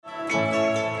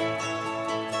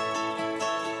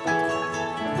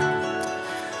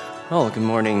Well, good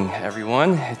morning,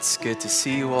 everyone. It's good to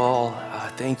see you all.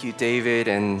 Thank you, David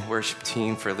and worship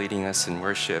team, for leading us in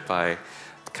worship. I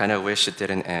kind of wish it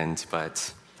didn't end,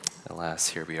 but alas,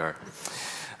 here we are.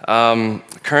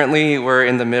 Currently, we're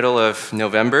in the middle of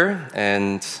November,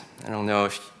 and I don't know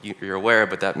if you're aware,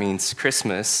 but that means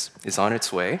Christmas is on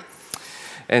its way.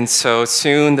 And so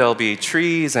soon there'll be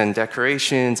trees and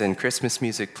decorations and Christmas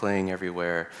music playing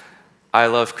everywhere. I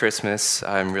love Christmas.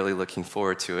 I'm really looking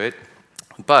forward to it.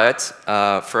 But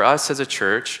for us as a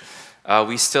church,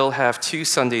 we still have 2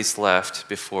 Sundays left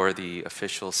before the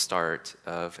official start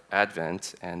of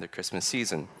Advent and the Christmas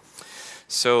season.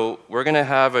 So we're going to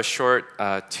have a short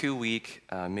 2-week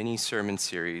mini sermon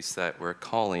series that we're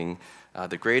calling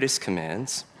The Greatest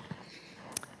Commands.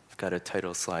 I've got a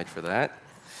title slide for that.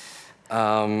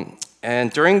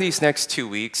 And during these next 2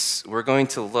 weeks, we're going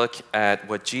to look at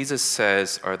what Jesus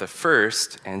says are the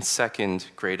first and second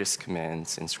greatest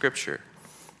commands in Scripture.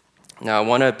 Now, I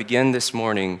want to begin this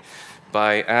morning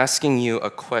by asking you a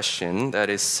question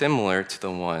that is similar to the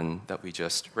one that we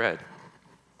just read.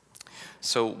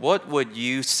 So, what would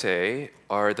you say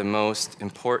are the most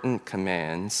important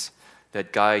commands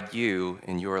that guide you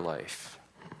in your life?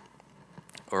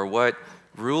 Or what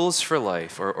rules for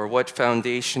life, or what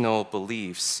foundational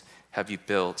beliefs have you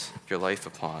built your life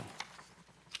upon?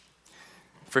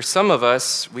 For some of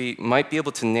us, we might be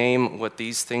able to name what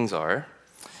these things are.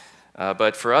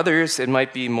 But for others, it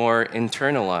might be more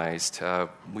internalized.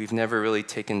 We've never really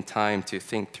taken time to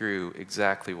think through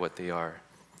exactly what they are.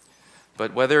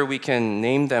 But whether we can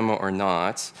name them or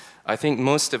not, I think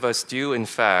most of us do, in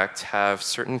fact, have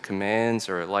certain commands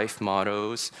or life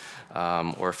mottos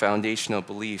or foundational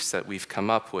beliefs that we've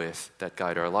come up with that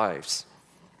guide our lives.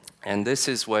 And this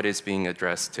is what is being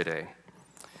addressed today.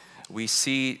 We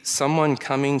see someone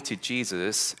coming to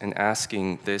Jesus and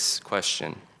asking this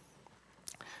question: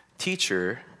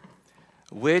 Teacher,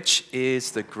 which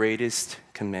is the greatest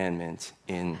commandment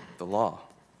in the law?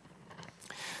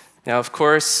 Now, of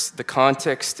course, the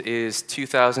context is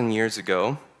 2,000 years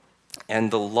ago,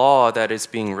 and the law that is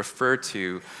being referred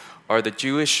to are the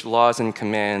Jewish laws and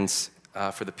commands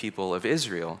for the people of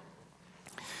Israel.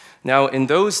 Now, in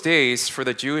those days, for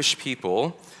the Jewish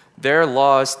people, their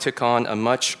laws took on a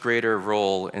much greater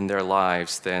role in their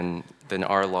lives than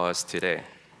our laws today.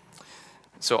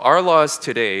 So our laws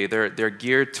today, they're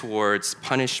geared towards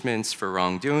punishments for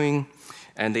wrongdoing,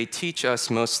 and they teach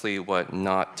us mostly what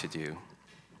not to do.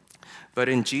 But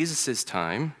in Jesus'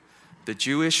 time, the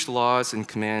Jewish laws and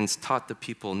commands taught the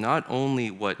people not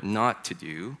only what not to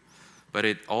do, but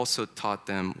it also taught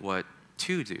them what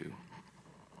to do.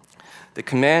 The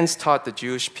commands taught the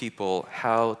Jewish people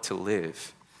how to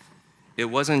live. It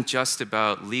wasn't just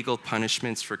about legal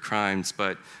punishments for crimes,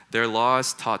 but their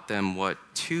laws taught them what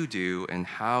to do and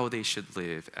how they should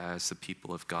live as the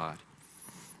people of God.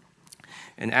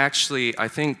 And actually, I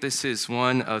think this is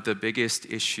one of the biggest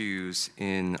issues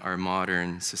in our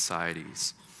modern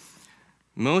societies.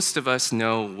 Most of us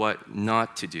know what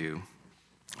not to do.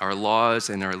 Our laws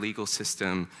and our legal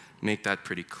system make that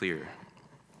pretty clear.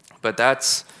 But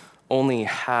that's only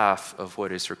half of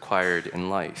what is required in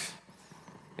life.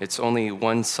 It's only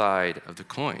one side of the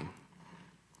coin.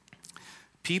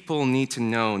 People need to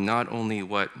know not only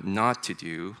what not to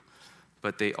do,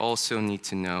 but they also need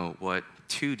to know what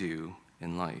to do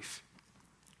in life.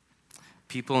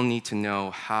 People need to know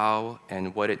how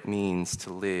and what it means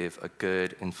to live a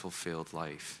good and fulfilled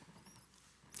life.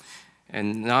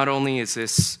 And not only is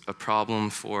this a problem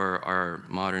for our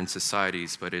modern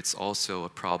societies, but it's also a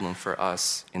problem for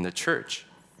us in the church.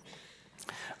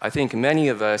 I think many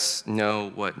of us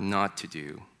know what not to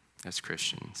do as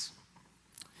Christians.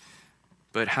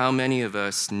 But how many of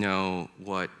us know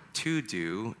what to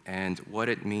do and what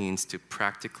it means to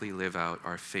practically live out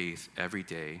our faith every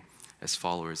day as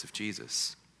followers of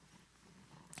Jesus?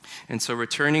 And so,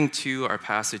 returning to our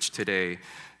passage today,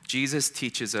 Jesus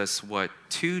teaches us what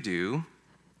to do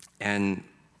and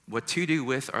what to do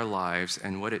with our lives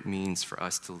and what it means for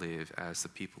us to live as the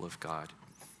people of God.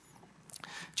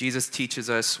 Jesus teaches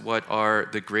us what are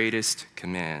the greatest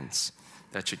commands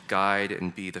that should guide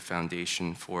and be the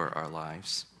foundation for our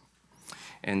lives.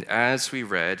 And as we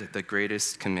read, the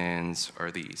greatest commands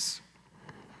are these.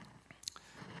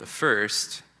 The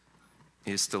first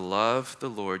is to love the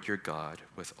Lord your God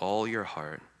with all your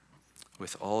heart,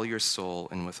 with all your soul,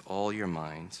 and with all your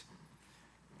mind.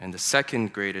 And the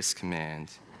second greatest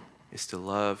command is to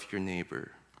love your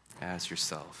neighbor as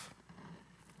yourself.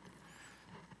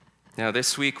 Now,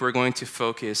 this week, we're going to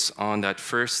focus on that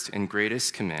first and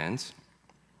greatest command.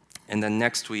 And then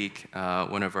next week,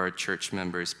 one of our church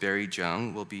members, Barry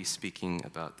Jung, will be speaking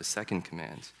about the second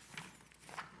command.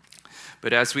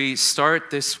 But as we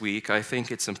start this week, I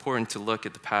think it's important to look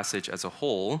at the passage as a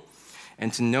whole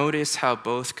and to notice how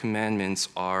both commandments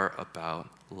are about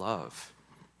love.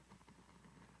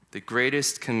 The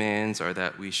greatest commands are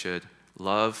that we should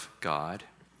love God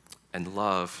and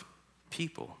love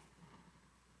people.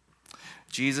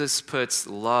 Jesus puts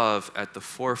love at the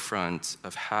forefront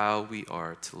of how we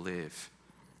are to live.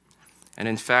 And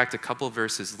in fact, a couple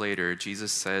verses later,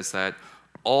 Jesus says that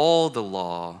all the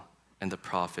law and the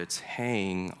prophets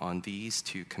hang on these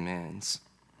two commands.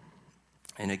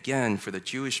 And again, for the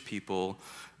Jewish people,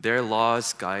 their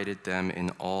laws guided them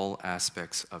in all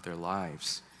aspects of their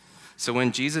lives. So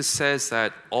when Jesus says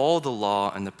that all the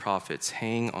law and the prophets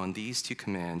hang on these two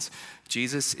commands,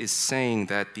 Jesus is saying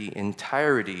that the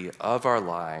entirety of our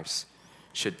lives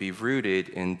should be rooted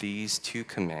in these two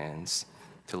commands,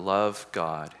 to love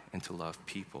God and to love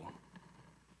people.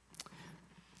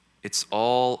 It's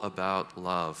all about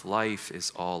love. Life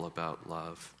is all about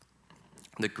love.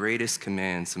 The greatest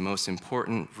commands, the most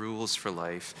important rules for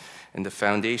life, and the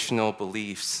foundational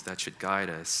beliefs that should guide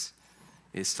us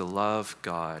is to love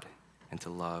God and to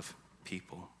love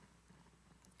people.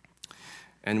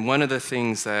 And one of the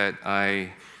things that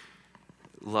I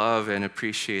love and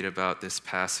appreciate about this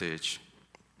passage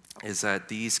is that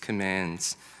these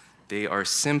commands, they are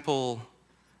simple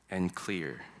and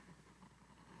clear.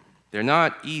 They're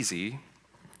not easy,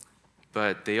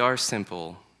 but they are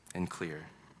simple and clear.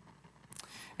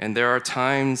 And there are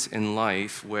times in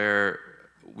life where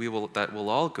that we'll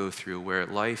all go through where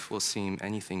life will seem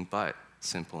anything but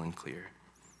simple and clear.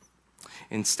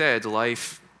 Instead,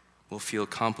 life will feel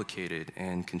complicated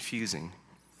and confusing.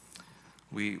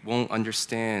 We won't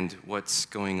understand what's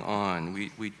going on.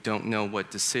 We don't know what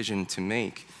decision to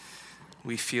make.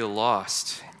 We feel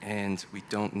lost, and we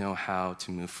don't know how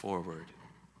to move forward.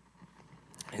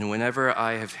 And whenever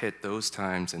I have hit those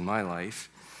times in my life,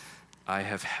 I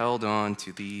have held on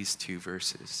to these two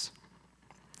verses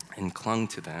and clung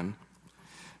to them,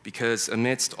 because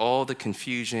amidst all the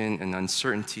confusion and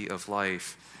uncertainty of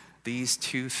life, these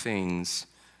two things,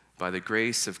 by the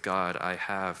grace of God, I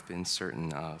have been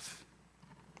certain of.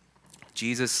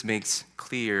 Jesus makes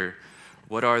clear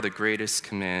what are the greatest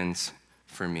commands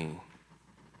for me,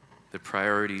 the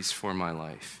priorities for my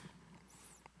life.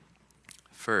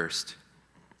 First,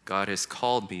 God has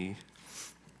called me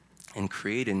and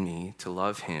created me to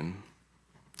love him,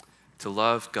 to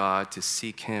love God, to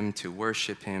seek him, to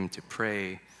worship him, to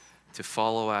pray, to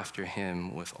follow after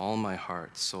him with all my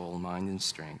heart, soul, mind, and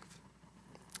strength.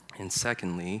 And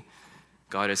secondly,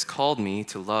 God has called me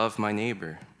to love my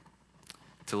neighbor,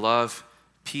 to love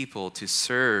people, to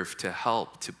serve, to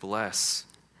help, to bless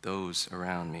those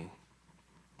around me.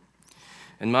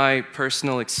 And my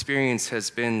personal experience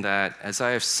has been that as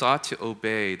I have sought to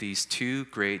obey these two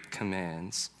great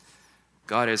commands,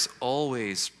 God has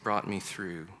always brought me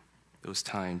through those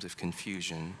times of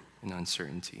confusion and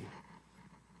uncertainty.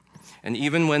 And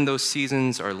even when those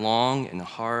seasons are long and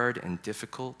hard and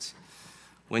difficult,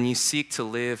 when you seek to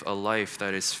live a life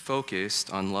that is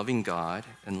focused on loving God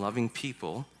and loving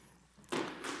people,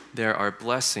 there are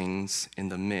blessings in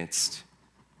the midst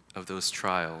of those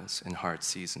trials and hard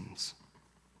seasons.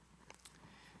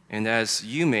 And as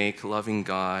you make loving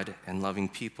God and loving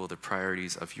people the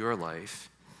priorities of your life,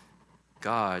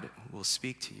 God will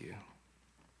speak to you.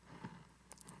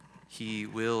 He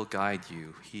will guide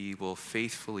you. He will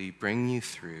faithfully bring you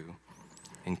through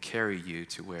and carry you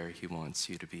to where he wants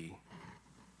you to be.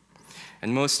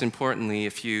 And most importantly,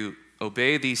 if you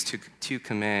obey these two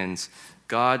commands,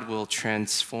 God will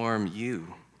transform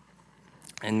you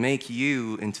and make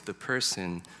you into the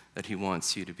person that he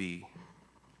wants you to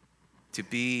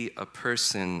be a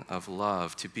person of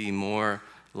love, to be more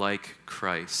like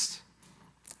Christ,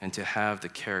 and to have the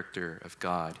character of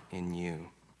God in you.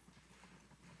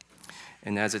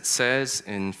 And as it says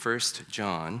in 1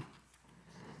 John,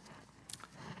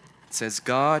 it says,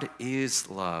 God is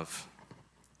love,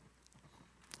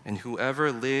 and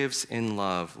whoever lives in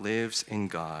love lives in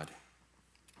God,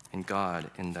 and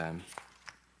God in them.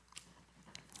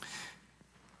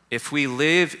 If we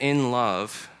live in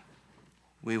love,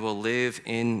 we will live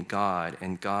in God,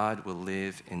 and God will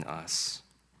live in us.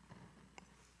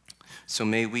 So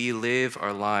may we live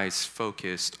our lives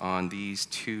focused on these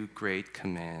two great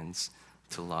commands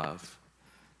to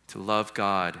love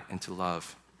God and to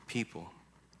love people.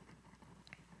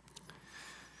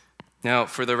 Now,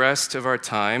 for the rest of our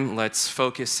time, let's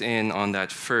focus in on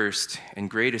that first and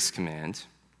greatest command,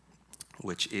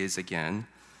 which is, again,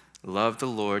 love the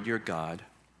Lord your God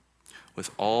with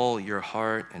all your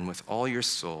heart and with all your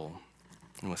soul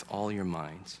and with all your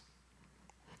mind.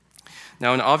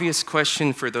 Now, an obvious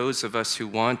question for those of us who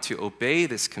want to obey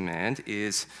this command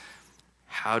is,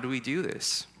 how do we do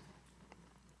this?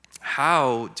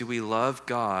 How do we love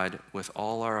God with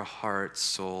all our heart,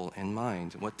 soul, and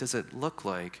mind? What does it look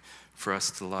like for us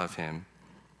to love him?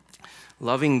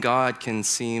 Loving God can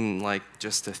seem like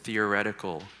just a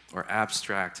theoretical or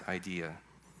abstract idea.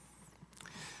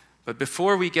 But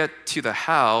before we get to the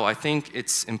how, I think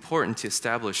it's important to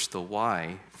establish the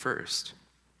why first.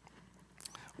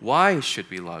 Why should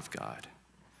we love God?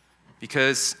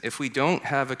 Because if we don't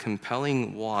have a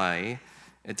compelling why,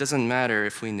 it doesn't matter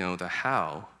if we know the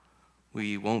how.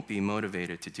 We won't be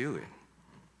motivated to do it.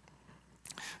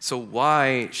 So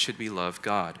why should we love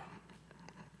God?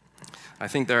 I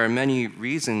think there are many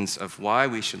reasons of why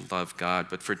we should love God,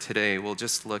 but for today, we'll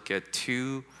just look at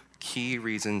two key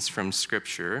reasons from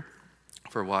Scripture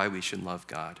for why we should love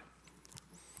God.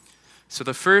 So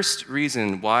the first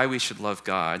reason why we should love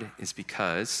God is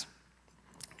because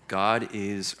God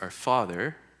is our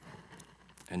Father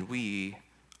and we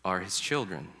are his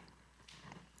children.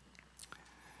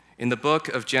 In the book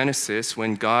of Genesis,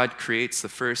 when God creates the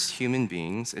first human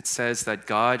beings, it says that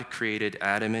God created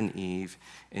Adam and Eve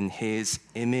in his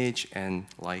image and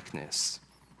likeness.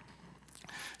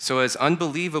 So as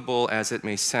unbelievable as it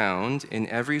may sound, in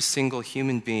every single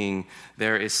human being,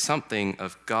 there is something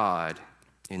of God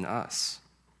in us.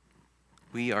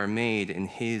 We are made in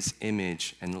his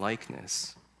image and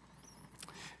likeness.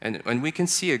 And we can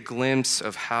see a glimpse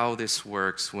of how this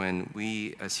works when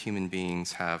we as human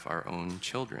beings have our own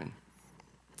children.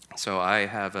 So I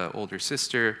have an older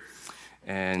sister,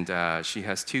 and she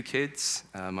has two kids,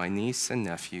 my niece and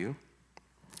nephew.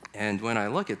 And when I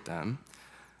look at them,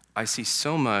 I see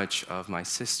so much of my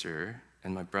sister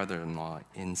and my brother-in-law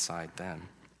inside them.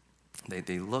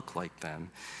 They look like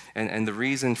them. And the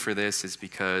reason for this is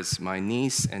because my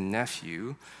niece and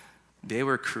nephew, they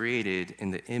were created in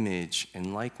the image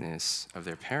and likeness of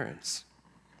their parents.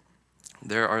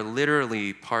 There are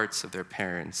literally parts of their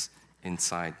parents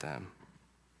inside them.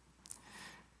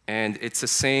 And it's the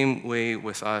same way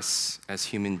with us as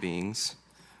human beings.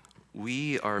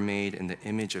 We are made in the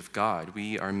image of God.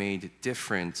 We are made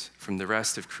different from the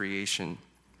rest of creation.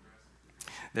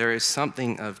 There is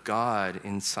something of God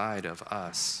inside of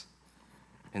us,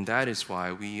 and that is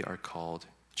why we are called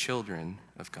children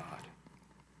of God.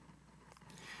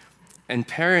 And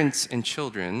parents and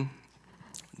children,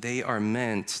 they are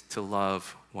meant to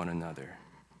love one another.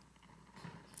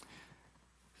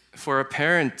 For a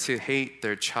parent to hate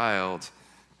their child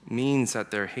means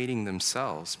that they're hating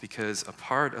themselves, because a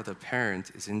part of the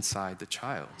parent is inside the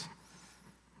child.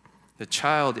 The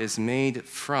child is made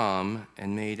from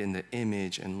and made in the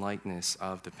image and likeness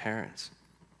of the parent.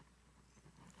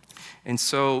 And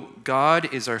so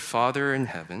God is our Father in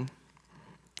heaven.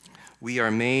 We are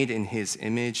made in his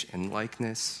image and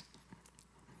likeness.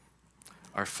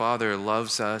 Our Father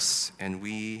loves us, and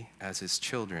we, as his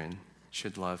children,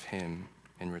 should love him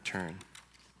in return.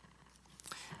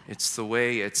 It's the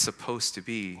way it's supposed to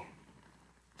be.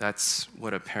 That's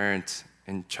what a parent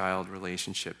and child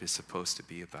relationship is supposed to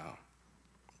be about.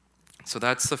 So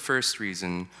that's the first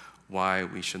reason why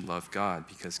we should love God,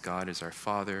 because God is our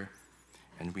Father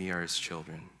and we are his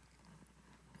children.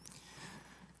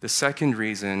 The second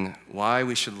reason why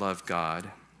we should love God,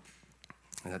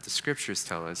 and that the scriptures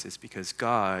tell us, is because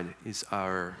God is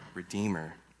our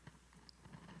Redeemer.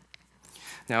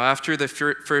 Now, after the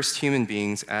first human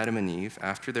beings, Adam and Eve,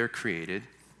 after they're created,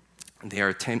 they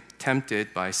are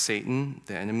tempted by Satan,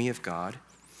 the enemy of God.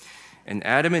 And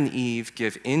Adam and Eve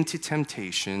give in to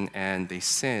temptation, and they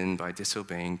sin by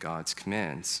disobeying God's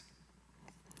commands.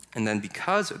 And then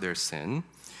because of their sin,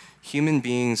 human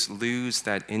beings lose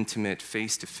that intimate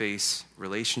face-to-face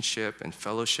relationship and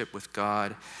fellowship with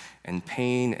God, and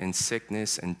pain and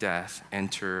sickness and death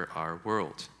enter our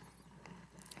world.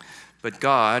 But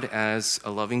God, as a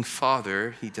loving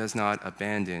Father, he does not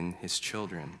abandon his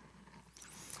children.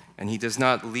 And he does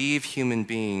not leave human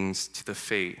beings to the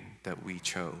fate that we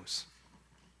chose.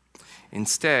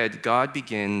 Instead, God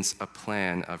begins a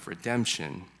plan of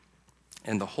redemption.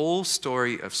 And the whole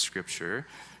story of Scripture,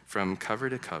 from cover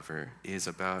to cover, is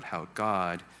about how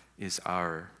God is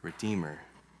our Redeemer.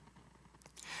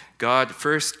 God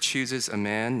first chooses a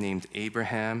man named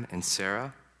Abraham and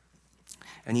Sarah,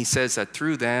 and he says that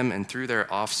through them and through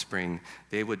their offspring,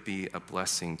 they would be a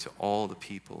blessing to all the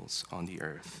peoples on the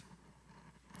earth.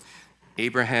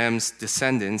 Abraham's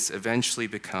descendants eventually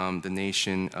become the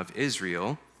nation of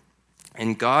Israel,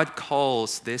 and God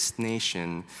calls this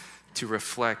nation to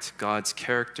reflect God's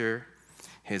character,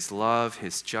 his love,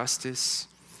 his justice,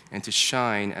 and to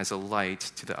shine as a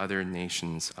light to the other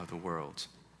nations of the world.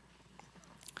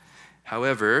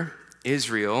 However,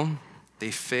 Israel,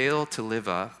 they fail to live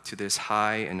up to this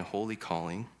high and holy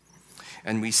calling,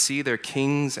 and we see their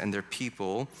kings and their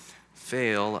people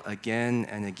fail again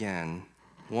and again,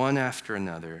 one after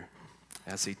another,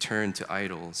 as they turn to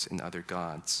idols and other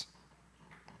gods.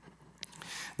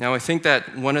 Now, I think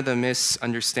that one of the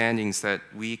misunderstandings that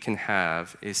we can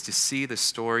have is to see the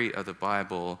story of the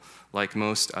Bible like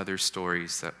most other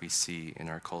stories that we see in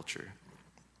our culture.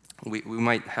 We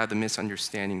might have the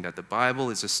misunderstanding that the Bible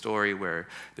is a story where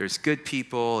there's good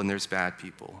people and there's bad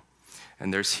people,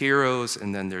 and there's heroes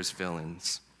and then there's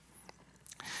villains.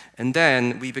 And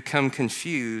then we become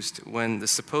confused when the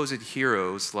supposed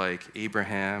heroes like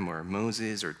Abraham or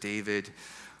Moses or David,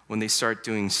 when they start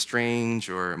doing strange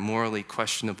or morally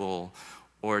questionable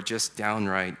or just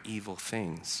downright evil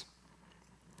things.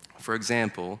 For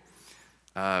example,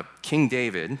 King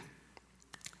David,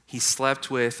 he slept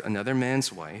with another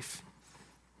man's wife,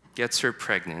 gets her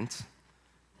pregnant,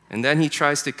 and then he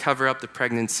tries to cover up the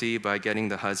pregnancy by getting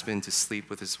the husband to sleep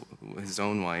with his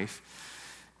own wife.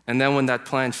 And then when that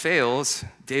plan fails,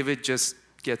 David just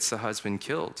gets the husband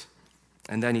killed,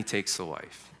 and then he takes the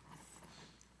wife.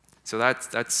 So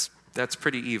that's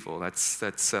pretty evil. That's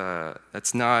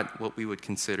not what we would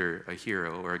consider a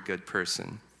hero or a good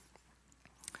person.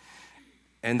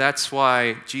 And that's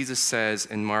why Jesus says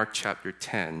in Mark chapter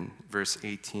 10, verse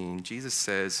 18, Jesus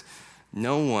says,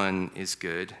 "No one is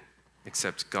good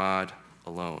except God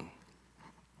alone."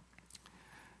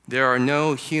 There are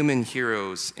no human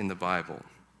heroes in the Bible.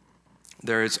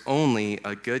 There is only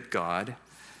a good God,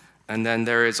 and then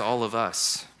there is all of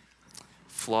us,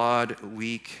 flawed,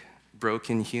 weak,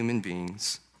 broken human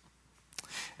beings.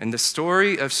 And the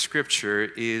story of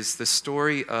Scripture is the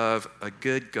story of a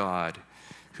good God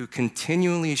who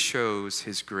continually shows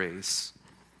his grace,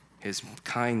 his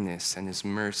kindness, and his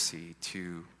mercy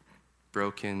to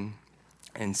broken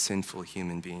and sinful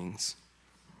human beings.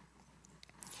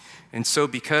 And so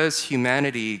because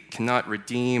humanity cannot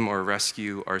redeem or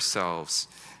rescue ourselves,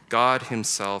 God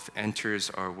himself enters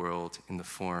our world in the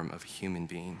form of a human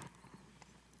being.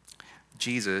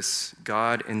 Jesus,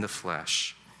 God in the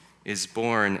flesh, is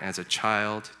born as a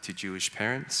child to Jewish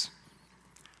parents.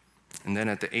 And then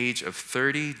at the age of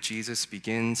 30, Jesus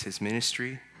begins his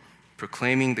ministry,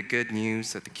 proclaiming the good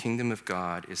news that the kingdom of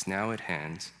God is now at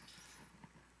hand.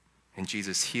 And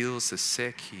Jesus heals the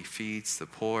sick, he feeds the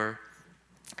poor,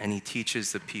 and he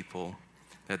teaches the people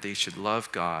that they should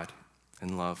love God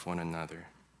and love one another.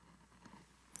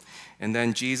 And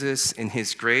then Jesus, in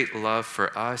his great love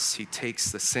for us, he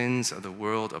takes the sins of the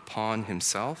world upon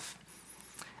himself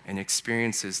and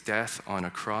experiences death on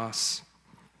a cross,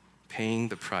 paying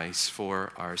the price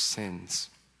for our sins.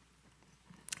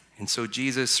 And so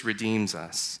Jesus redeems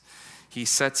us. He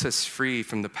sets us free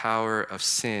from the power of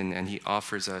sin, and he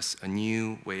offers us a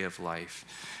new way of life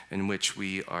in which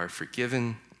we are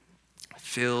forgiven,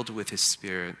 filled with his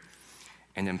Spirit,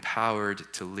 and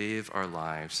empowered to live our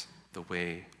lives the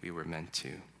way we were meant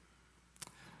to.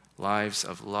 Lives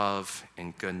of love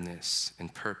and goodness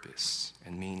and purpose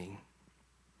and meaning.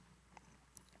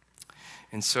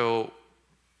 And so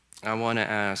I want to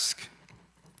ask,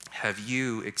 have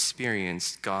you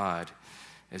experienced God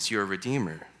as your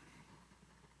Redeemer?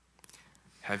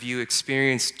 Have you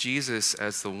experienced Jesus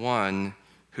as the one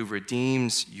who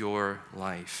redeems your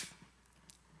life?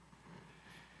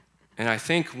 And I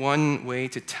think one way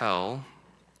to tell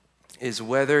is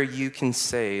whether you can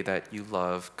say that you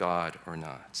love God or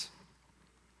not.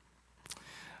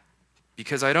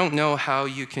 Because I don't know how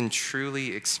you can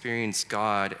truly experience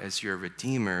God as your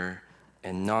Redeemer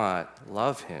and not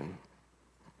love him.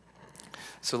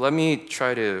 So let me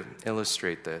try to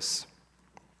illustrate this.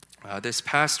 This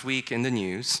past week in the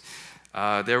news,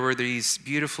 there were these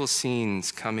beautiful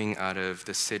scenes coming out of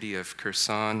the city of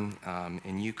Kherson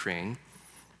in Ukraine.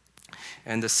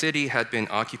 And the city had been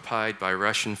occupied by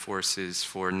Russian forces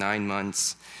for 9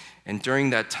 months. And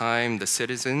during that time, the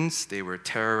citizens, they were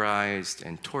terrorized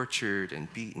and tortured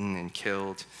and beaten and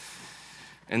killed.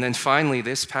 And then finally,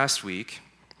 this past week,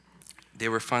 they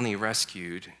were finally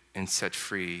rescued and set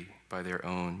free by their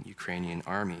own Ukrainian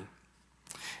army.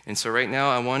 And so right now,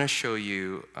 I want to show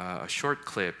you a short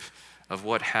clip of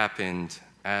what happened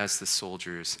as the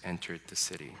soldiers entered the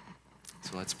city.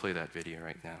 So let's play that video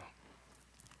right now.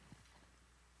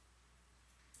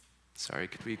 Sorry,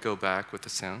 could we go back with the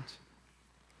sound?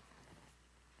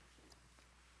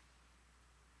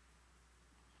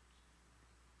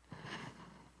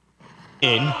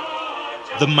 In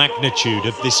the magnitude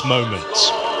of this moment.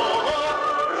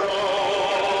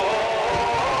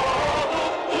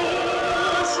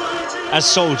 As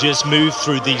soldiers move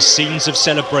through these scenes of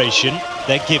celebration,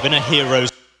 they're given a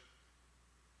hero's.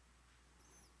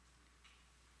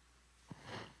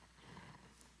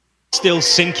 Still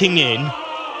sinking in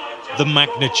the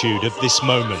magnitude of this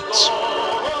moment.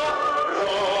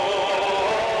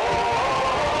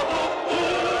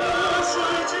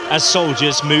 As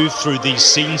soldiers move through these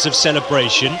scenes of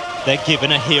celebration, they're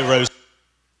given a hero's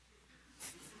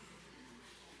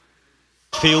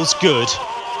feels good,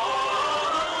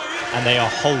 and they are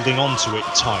holding on to it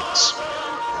tight.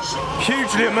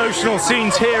 Hugely emotional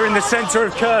scenes here in the centre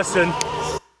of Kherson.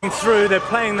 They're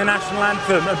playing the national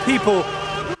anthem, and people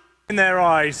in their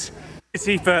eyes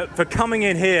for coming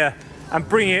in here and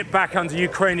bringing it back under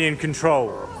Ukrainian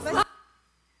control.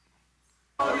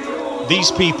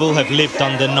 These people have lived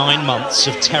under 9 months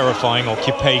of terrifying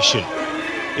occupation.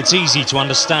 It's easy to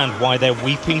understand why they're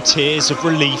weeping tears of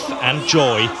relief and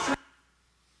joy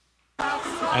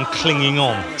and clinging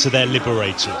on to their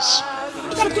liberators.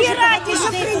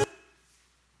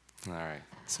 All right,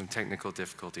 some technical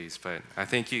difficulties, but I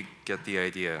think you get the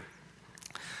idea.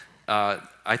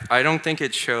 I don't think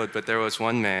it showed, but there was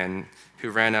one man who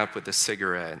ran up with a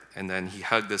cigarette, and then he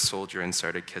hugged the soldier and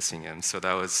started kissing him. So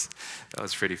that was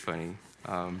pretty funny.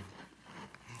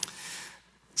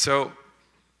 So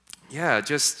yeah,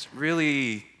 just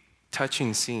really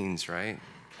touching scenes, right?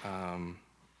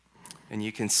 And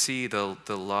you can see the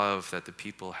love that the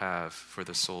people have for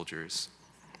the soldiers.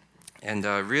 And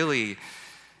really,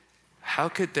 how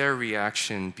could their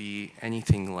reaction be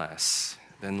anything less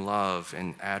than love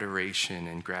and adoration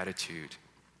and gratitude?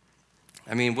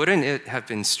 I mean, wouldn't it have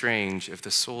been strange if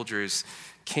the soldiers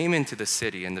came into the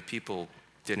city and the people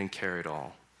didn't care at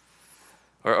all?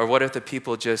 Or what if the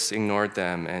people just ignored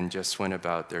them and just went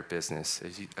about their business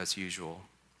as usual?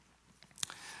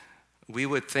 We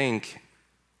would think,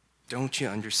 don't you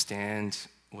understand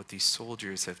what these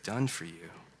soldiers have done for you?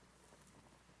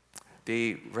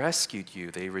 They rescued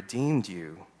you, they redeemed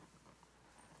you.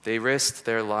 They risked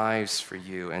their lives for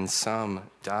you, and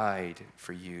some died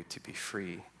for you to be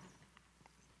free.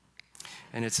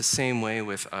 And it's the same way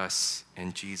with us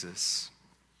and Jesus.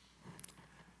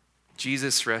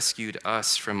 Jesus rescued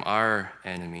us from our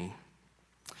enemy,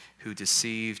 who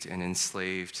deceived and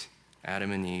enslaved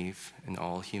Adam and Eve and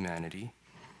all humanity.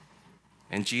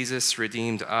 And Jesus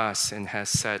redeemed us and has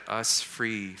set us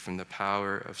free from the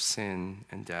power of sin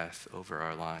and death over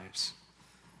our lives.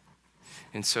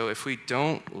 And so if we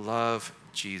don't love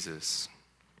Jesus,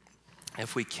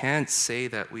 if we can't say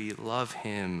that we love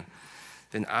him,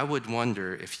 then I would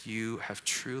wonder if you have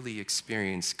truly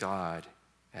experienced God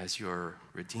as your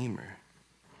Redeemer.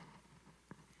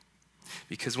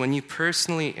 Because when you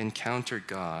personally encounter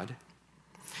God,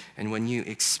 and when you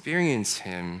experience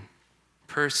him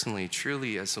personally,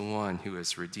 truly as the one who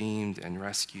has redeemed and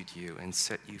rescued you and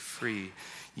set you free,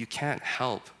 you can't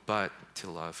help but to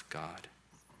love God.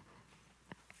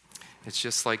 It's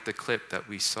just like the clip that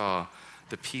we saw.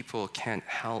 The people can't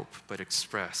help but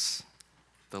express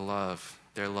their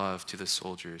love to the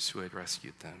soldiers who had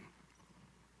rescued them.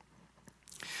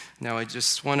 Now, I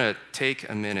just want to take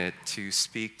a minute to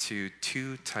speak to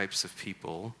two types of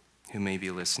people who may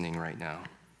be listening right now.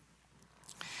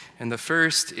 And the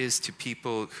first is to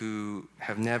people who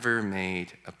have never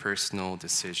made a personal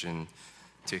decision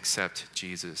to accept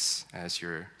Jesus as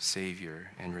your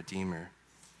Savior and Redeemer.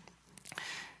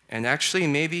 And actually,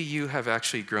 maybe you have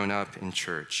actually grown up in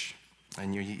church,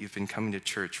 and you've been coming to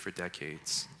church for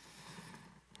decades.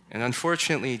 And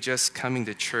unfortunately, just coming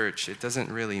to church, it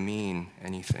doesn't really mean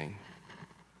anything.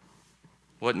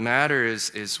 What matters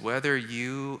is whether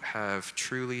you have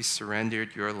truly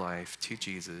surrendered your life to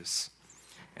Jesus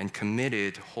and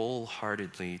committed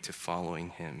wholeheartedly to following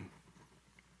him.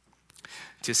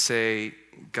 To say,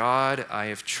 God, I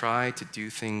have tried to do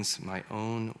things my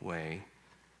own way,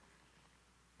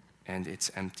 and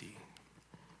it's empty.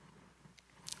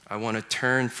 I want to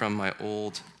turn from my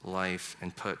old life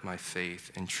and put my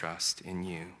faith and trust in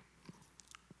you.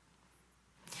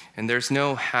 And there's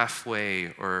no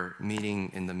halfway or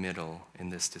meeting in the middle in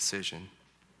this decision.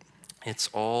 It's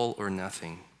all or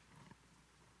nothing.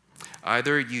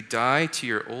 Either you die to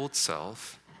your old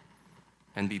self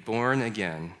and be born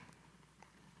again,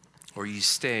 or you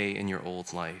stay in your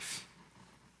old life.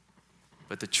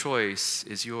 But the choice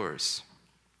is yours.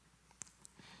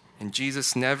 And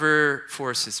Jesus never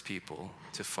forces people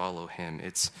to follow him.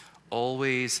 It's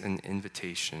always an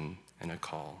invitation and a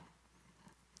call.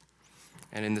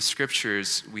 And in the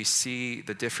scriptures, we see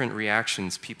the different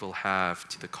reactions people have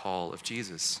to the call of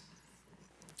Jesus.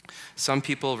 Some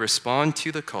people respond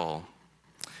to the call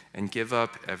and give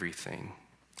up everything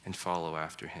and follow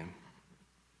after him.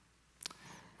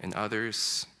 And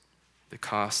others, the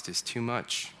cost is too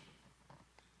much,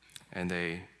 and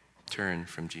they turn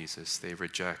from Jesus. They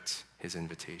reject his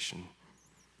invitation.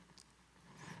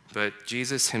 But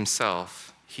Jesus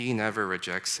himself, he never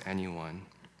rejects anyone.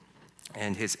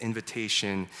 And his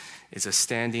invitation is a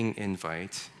standing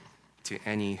invite to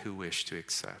any who wish to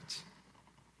accept.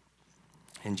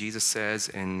 And Jesus says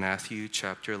in Matthew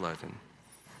chapter 11,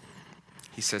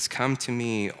 he says, "Come to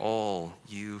me, all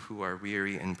you who are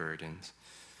weary and burdened,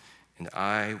 and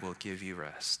I will give you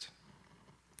rest.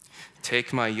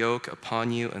 Take my yoke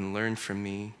upon you and learn from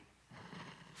me,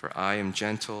 for I am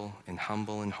gentle and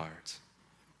humble in heart,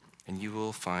 and you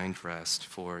will find rest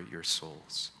for your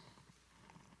souls."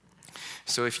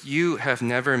 So if you have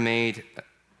never made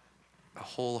a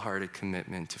wholehearted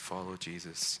commitment to follow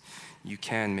Jesus, you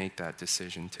can make that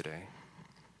decision today.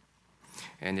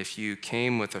 And if you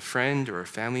came with a friend or a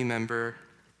family member,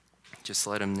 just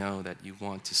let them know that you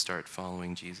want to start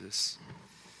following Jesus.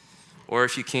 Or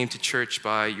if you came to church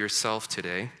by yourself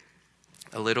today,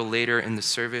 a little later in the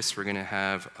service, we're going to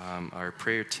have our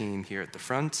prayer team here at the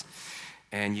front,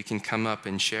 and you can come up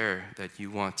and share that you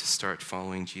want to start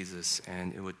following Jesus,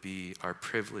 and it would be our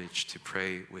privilege to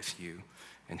pray with you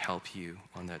and help you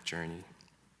on that journey.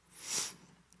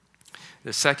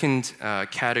 The second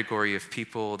category of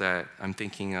people that I'm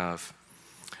thinking of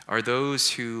are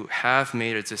those who have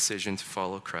made a decision to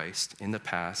follow Christ in the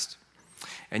past,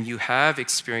 and you have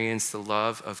experienced the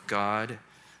love of God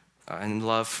and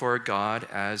love for God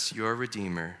as your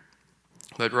Redeemer.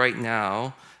 But right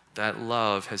now, that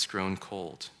love has grown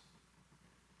cold.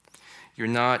 You're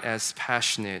not as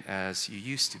passionate as you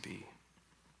used to be.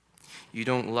 You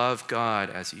don't love God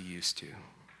as you used to.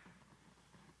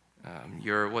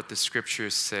 You're what the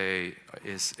scriptures say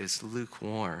is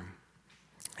lukewarm.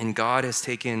 And God has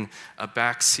taken a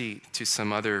back seat to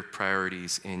some other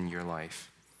priorities in your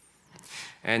life.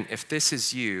 And if this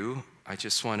is you, I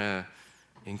just want to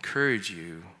encourage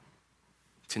you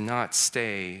to not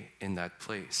stay in that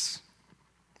place.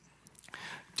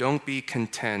 Don't be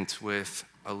content with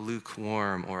a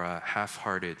lukewarm or a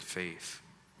half-hearted faith.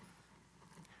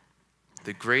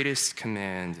 The greatest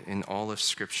command in all of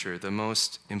Scripture, the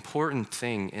most important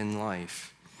thing in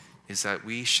life, is that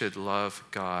we should love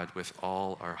God with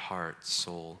all our heart,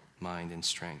 soul, mind, and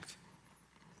strength.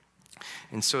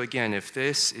 And so again, if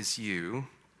this is you,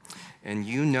 and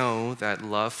you know that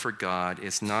love for God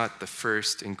is not the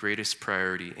first and greatest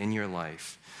priority in your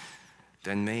life,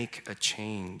 then make a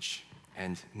change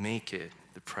and make it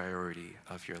the priority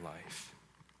of your life.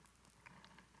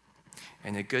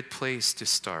 And a good place to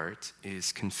start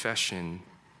is confession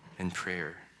and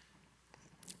prayer.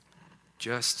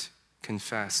 Just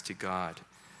confess to God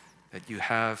that you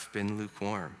have been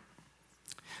lukewarm,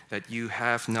 that you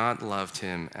have not loved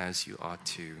him as you ought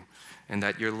to, and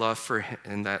that your love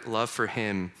for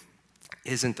him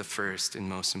isn't the first and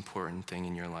most important thing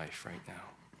in your life right now.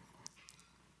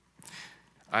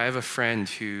 I have a friend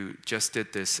who just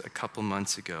did this a couple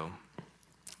months ago.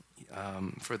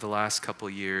 For the last couple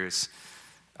years,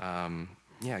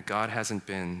 God hasn't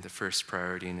been the first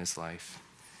priority in his life.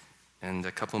 And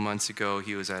a couple months ago,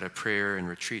 he was at a prayer and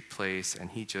retreat place, and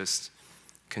he just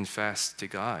confessed to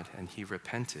God, and he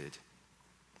repented.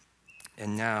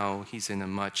 And now he's in a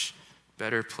much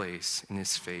better place in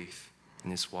his faith,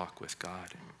 in his walk with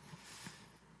God.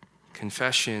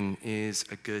 Confession is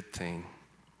a good thing,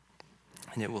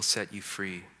 and it will set you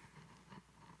free.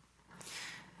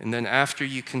 And then after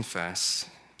you confess,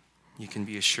 you can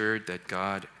be assured that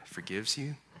God forgives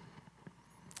you,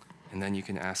 and then you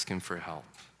can ask him for help.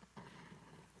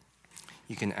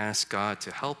 You can ask God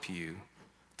to help you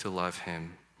to love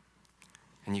him,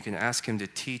 and you can ask him to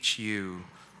teach you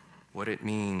what it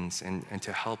means and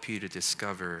to help you to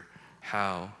discover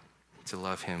how to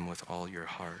love him with all your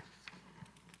heart.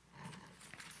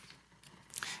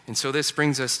 And so this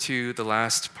brings us to the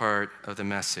last part of the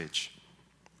message,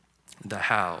 the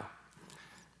how.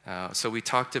 So we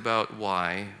talked about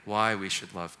why we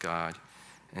should love God.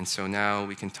 And so now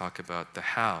we can talk about the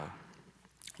how.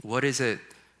 What does it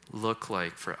look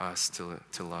like for us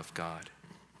to love God?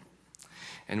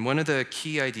 And one of the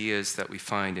key ideas that we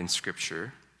find in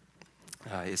Scripture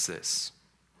is this.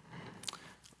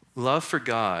 Love for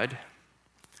God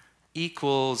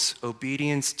equals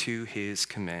obedience to his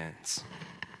commands.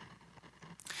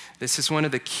 This is one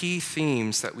of the key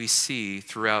themes that we see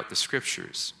throughout the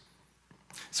Scriptures.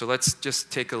 So let's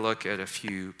just take a look at a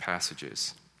few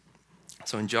passages.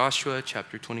 So in Joshua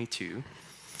chapter 22,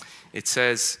 it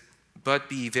says, "But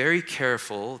be very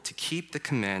careful to keep the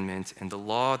commandment and the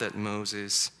law that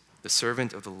Moses, the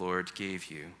servant of the Lord, gave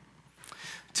you,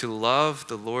 to love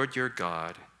the Lord your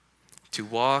God, to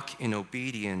walk in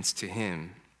obedience to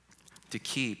him, to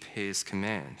keep his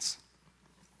commands."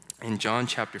 In John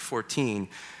chapter 14,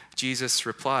 Jesus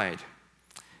replied,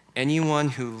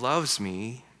 "Anyone who loves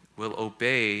me will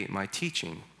obey my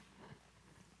teaching.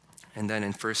 And then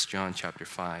in 1 John chapter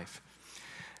 5,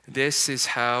 this is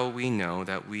how we know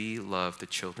that we love the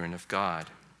children of God,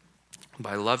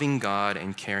 by loving God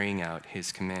and carrying out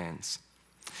his commands.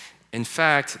 In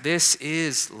fact, this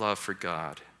is love for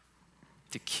God,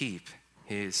 to keep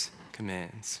his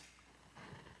commands.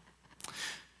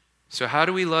 So how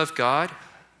do we love God?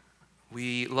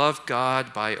 We love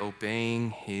God by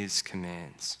obeying his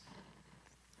commands.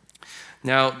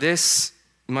 Now, this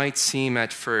might seem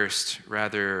at first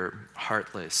rather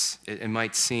heartless. It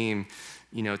might seem,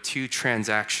 too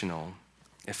transactional.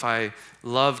 If I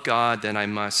love God, then I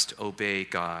must obey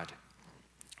God.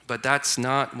 But that's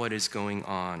not what is going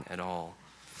on at all.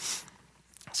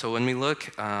 So when we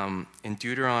look in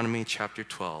Deuteronomy chapter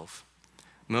 12,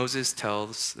 Moses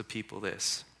tells the people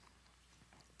this.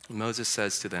 Moses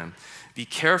says to them, "Be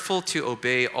careful to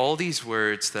obey all these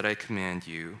words that I command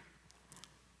you."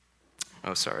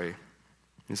 Oh, sorry.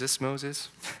 Is this Moses?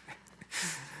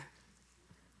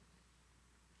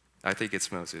 I think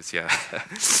it's Moses, yeah.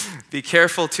 "Be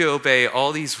careful to obey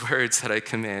all these words that I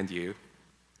command you,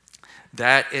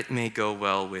 that it may go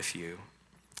well with you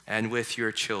and with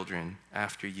your children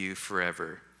after you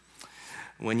forever,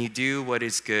 when you do what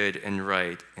is good and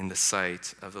right in the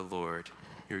sight of the Lord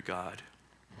your God."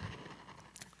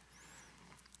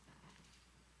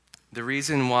 The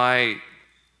reason why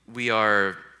we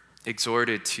are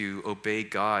exhorted to obey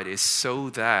God is so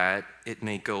that it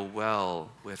may go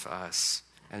well with us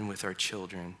and with our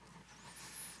children.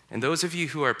 And those of you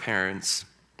who are parents,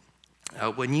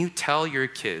 when you tell your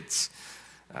kids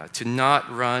to not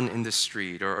run in the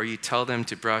street, or you tell them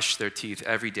to brush their teeth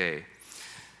every day,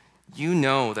 you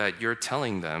know that you're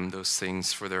telling them those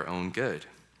things for their own good.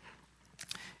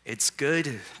 It's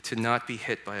good to not be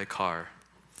hit by a car,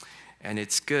 and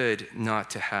it's good not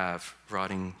to have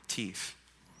rotting teeth.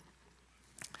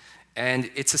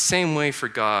 And it's the same way for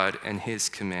God and his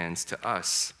commands to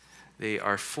us. They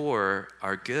are for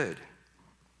our good.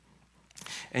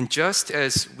 And just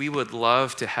as we would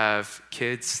love to have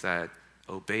kids that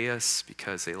obey us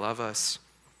because they love us,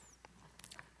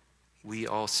 we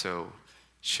also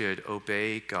should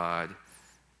obey God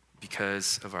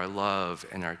because of our love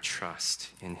and our trust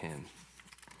in him.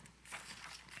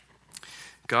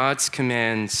 God's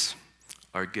commands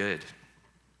are good,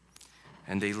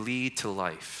 and they lead to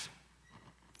life.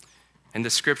 And the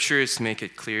scriptures make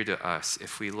it clear to us,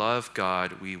 if we love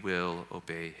God, we will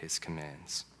obey his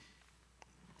commands.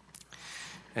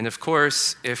 And of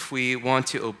course, if we want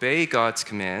to obey God's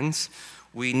commands,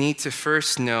 we need to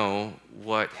first know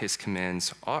what his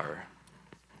commands are.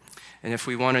 And if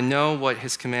we want to know what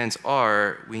his commands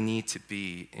are, we need to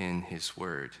be in his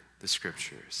word, the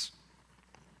scriptures.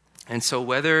 And so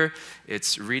whether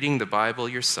it's reading the Bible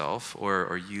yourself,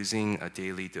 or using a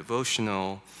daily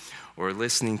devotional, or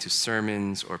listening to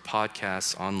sermons or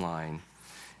podcasts online,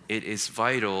 it is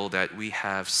vital that we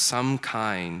have some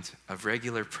kind of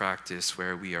regular practice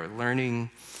where we are learning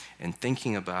and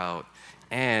thinking about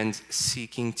and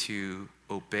seeking to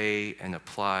obey and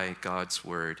apply God's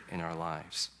word in our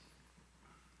lives.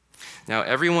 Now,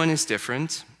 everyone is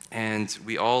different, and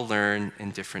we all learn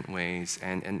in different ways,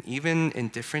 and even in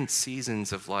different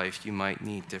seasons of life, you might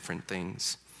need different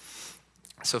things.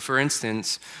 So for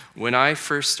instance, when I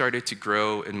first started to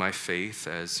grow in my faith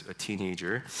as a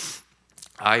teenager,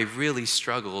 I really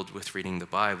struggled with reading the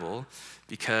Bible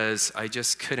because I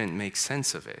just couldn't make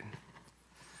sense of it.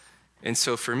 And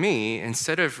so for me,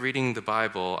 instead of reading the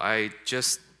Bible, I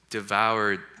just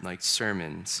devoured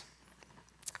sermons.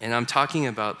 And I'm talking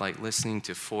about listening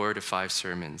to 4 to 5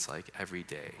 sermons every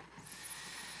day.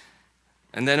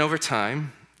 And then over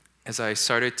time, as I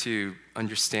started to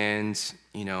understand,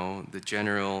 the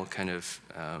general kind of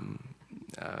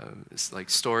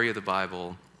story of the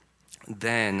Bible,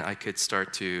 then I could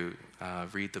start to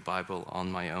read the Bible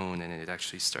on my own, and it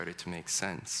actually started to make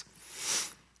sense.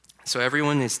 So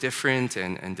everyone is different,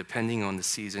 and depending on the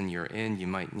season you're in, you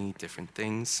might need different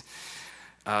things.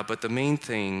 But the main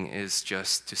thing is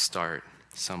just to start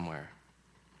somewhere.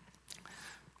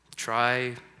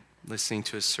 Try listening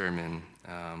to a sermon,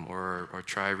 or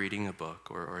try reading a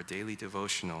book, or a daily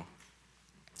devotional.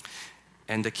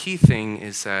 And the key thing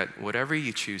is that whatever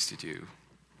you choose to do,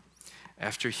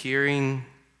 after hearing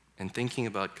and thinking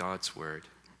about God's word,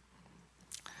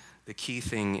 the key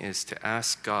thing is to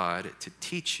ask God to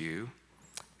teach you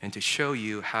and to show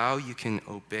you how you can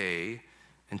obey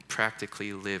and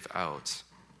practically live out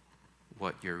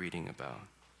what you're reading about,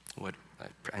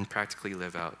 and practically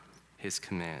live out his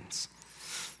commands.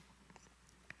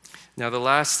 Now, the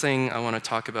last thing I want to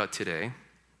talk about today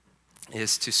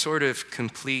is to sort of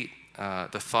complete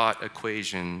the thought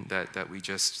equation that we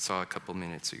just saw a couple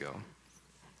minutes ago.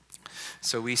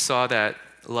 So we saw that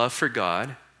love for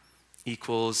God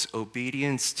equals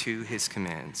obedience to his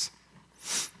commands.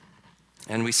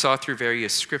 And we saw through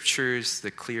various scriptures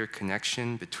the clear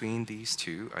connection between these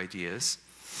two ideas.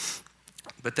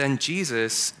 But then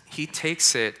Jesus, he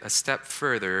takes it a step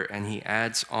further and he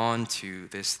adds on to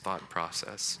this thought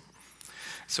process.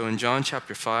 So in John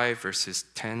chapter 5, verses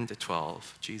 10 to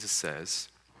 12, Jesus says,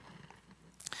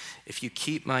 "If you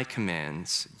keep my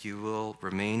commands, you will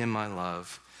remain in my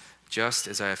love, just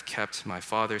as I have kept my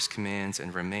Father's commands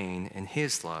and remain in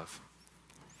his love.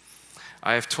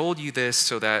 I have told you this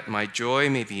so that my joy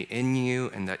may be in you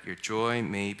and that your joy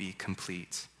may be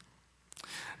complete.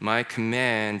 My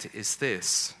command is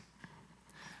this: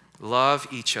 love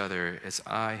each other as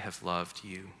I have loved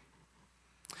you."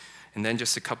 And then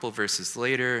just a couple verses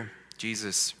later,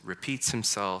 Jesus repeats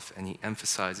himself and he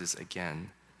emphasizes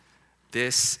again,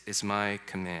 "This is my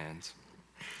command: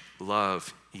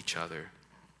 love each other."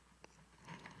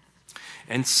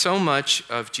 And so much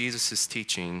of Jesus'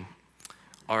 teaching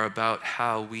are about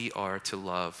how we are to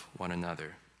love one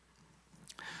another.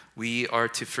 We are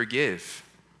to forgive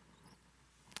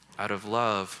out of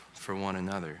love for one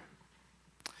another.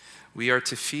 We are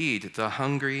to feed the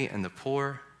hungry and the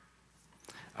poor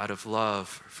out of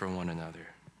love for one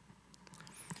another.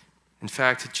 In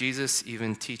fact, Jesus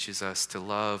even teaches us to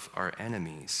love our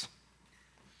enemies,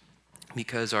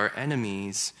 because our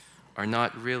enemies are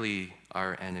not really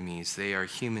our enemies. They are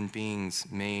human beings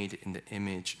made in the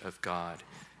image of God,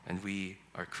 and we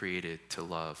are created to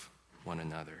love one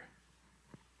another.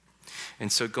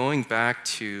 And so going back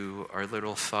to our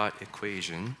little thought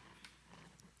equation,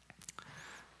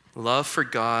 love for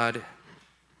God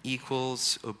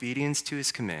equals obedience to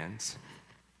his commands,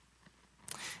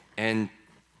 and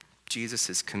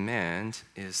Jesus' command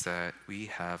is that we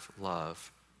have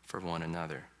love for one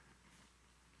another.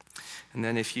 And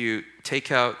then if you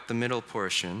take out the middle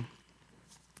portion,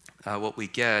 what we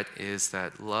get is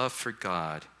that love for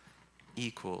God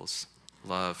equals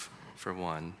love for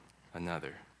one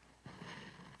another.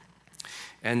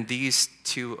 And these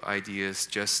two ideas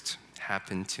just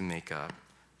happen to make up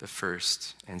the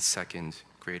first and second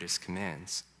greatest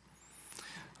commands: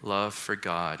 love for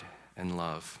God and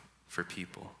love for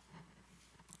people.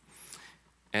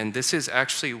 And this is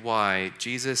actually why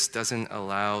Jesus doesn't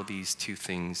allow these two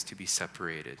things to be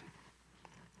separated.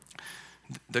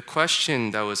 The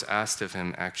question that was asked of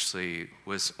him actually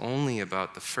was only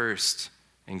about the first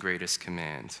and greatest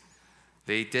command.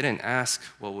 They didn't ask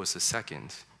what was the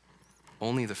second,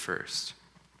 only the first.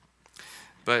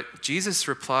 But Jesus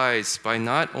replies by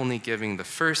not only giving the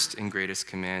first and greatest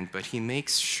command, but he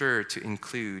makes sure to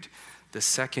include the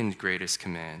second greatest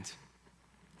command,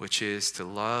 which is to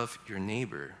love your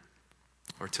neighbor,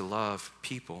 or to love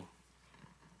people.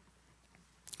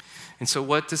 And so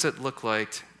what does it look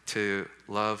like to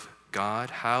love God?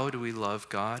 How do we love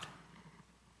God?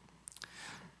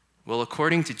 Well,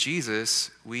 according to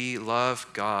Jesus, we love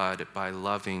God by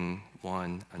loving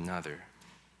one another,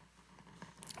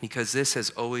 because this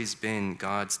has always been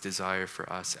God's desire for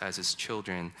us as his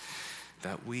children,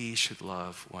 that we should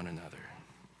love one another.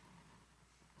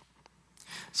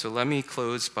 So let me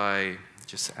close by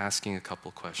just asking a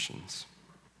couple questions.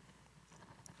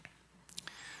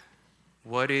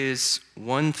 What is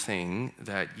one thing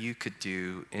that you could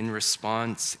do in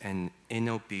response and in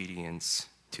obedience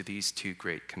to these two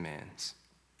great commands?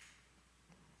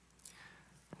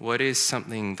 What is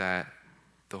something that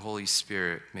the Holy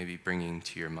Spirit may be bringing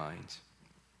to your mind?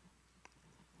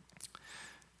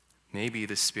 Maybe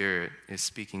the Spirit is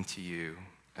speaking to you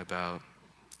about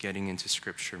getting into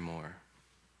Scripture more,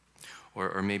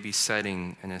 or maybe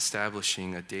setting and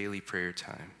establishing a daily prayer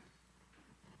time.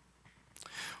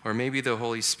 Or maybe the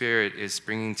Holy Spirit is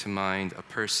bringing to mind a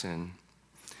person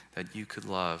that you could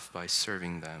love by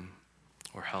serving them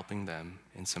or helping them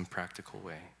in some practical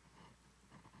way.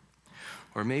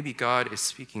 Or maybe God is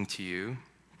speaking to you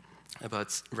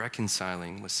about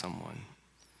reconciling with someone,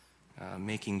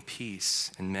 making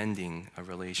peace and mending a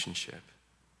relationship.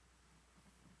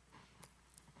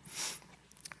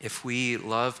 If we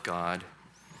love God,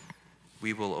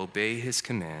 we will obey his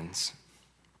commands,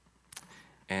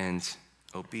 and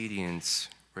obedience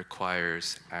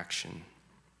requires action.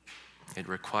 It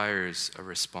requires a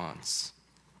response.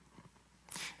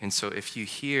 And so if you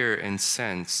hear and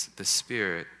sense the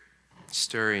Spirit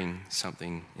stirring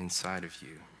something inside of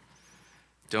you,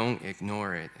 don't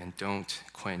ignore it and don't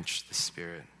quench the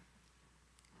Spirit.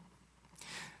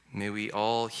 May we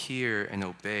all hear and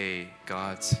obey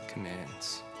God's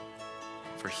commands,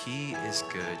 for he is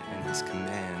good and his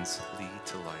commands lead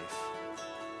to life.